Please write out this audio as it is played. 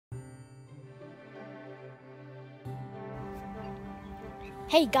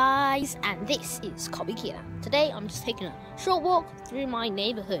Hey guys, and this is Kobe Kira. Today I'm just taking a short walk through my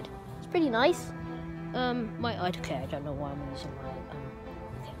neighborhood. It's pretty nice. I don't know why I'm using my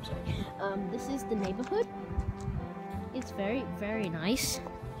okay, I'm sorry. This is the neighborhood. It's very nice.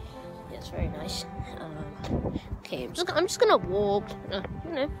 Yeah, it's very nice. Okay, I'm just gonna walk,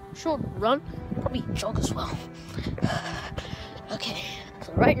 short run, probably jog as well. Okay,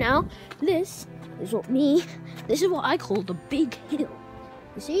 so right now this is what I call the big hill.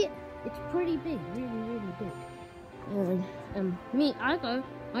 You see it? It's pretty big, really big.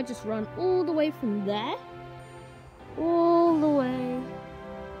 I just run all the way from there, all the way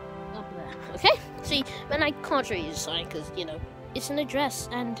up there. Okay? See, and I can't show you the sign because, it's an address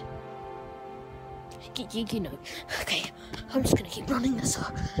and, Okay, I'm just gonna keep running this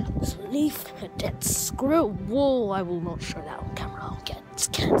leaf, a dead squirrel. Whoa, I will not show that on camera. I'll get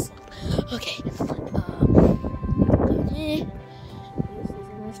cancelled. Okay, go here.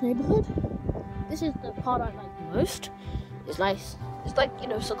 Neighborhood. This is the part I like most. It's nice. It's like,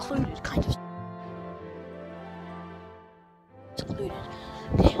 secluded, kind of secluded.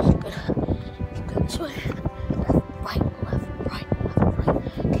 Okay, I'm gonna go this way. Left, right.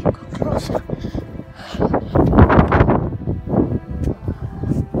 Okay, go closer.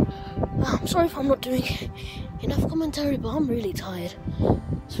 I'm sorry if I'm not doing enough commentary, but I'm really tired.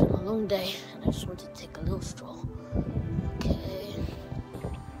 It's been a long day, and I just wanted to take a little stroll. Okay.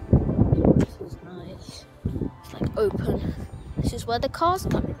 It's like open. This is where the cars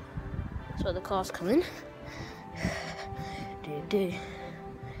come in. That's where the cars come in.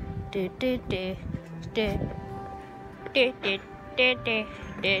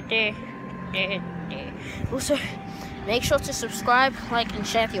 Also, make sure to subscribe, like, and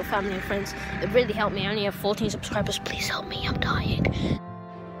share with your family and friends. It really helped me. I only have 14 subscribers. Please help me. I'm dying.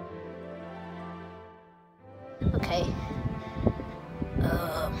 Okay.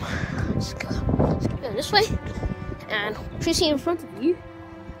 Let's go this way, and what you see in front of you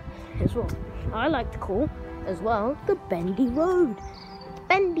is what I like to call as well the bendy road. It's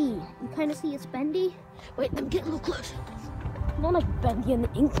bendy. You kind of see it's bendy. Wait, let me get a little closer. Not like Bendy in the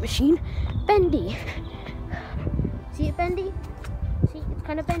ink machine. Bendy. See it bendy? See, it's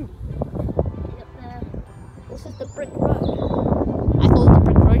kind of bendy. Up there. This is the brick road. I call it the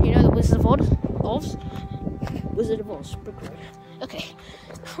brick road. You know, the Wizard of Oz. Wizard of Oz, brick road. Okay,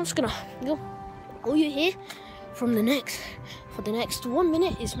 I'm just gonna go. All you hear for the next 1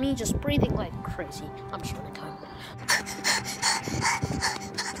 minute is me just breathing like crazy. I'm just gonna go.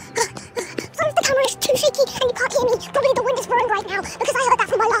 Sorry if the camera is too shaky and you can't hear me. Probably the wind is blowing right now because I heard that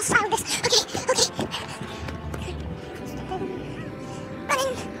from my last try of this. Okay. Running.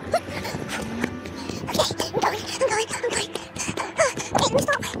 Okay, I'm going. Okay, let me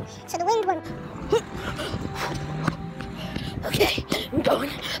stop. So the wind won't. Okay, I'm going.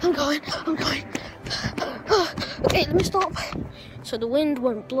 Okay, let me stop. So the wind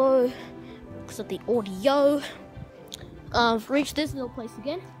won't blow because of the audio. I've reached this little place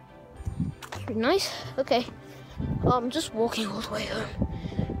again. Pretty nice. Okay, I'm just walking all the way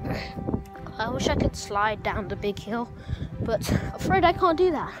home. I wish I could slide down the big hill, but I'm afraid I can't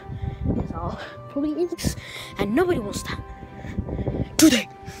do that because I'll probably inch, and nobody wants that. Do they?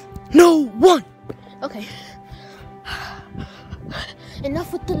 No one. Okay.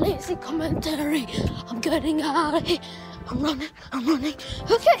 Enough with the lazy commentary. I'm getting out of here. I'm running.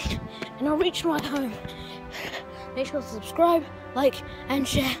 Okay, and I reached my home. Make sure to subscribe, like, and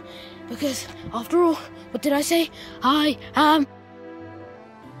share, because after all, what did I say? I am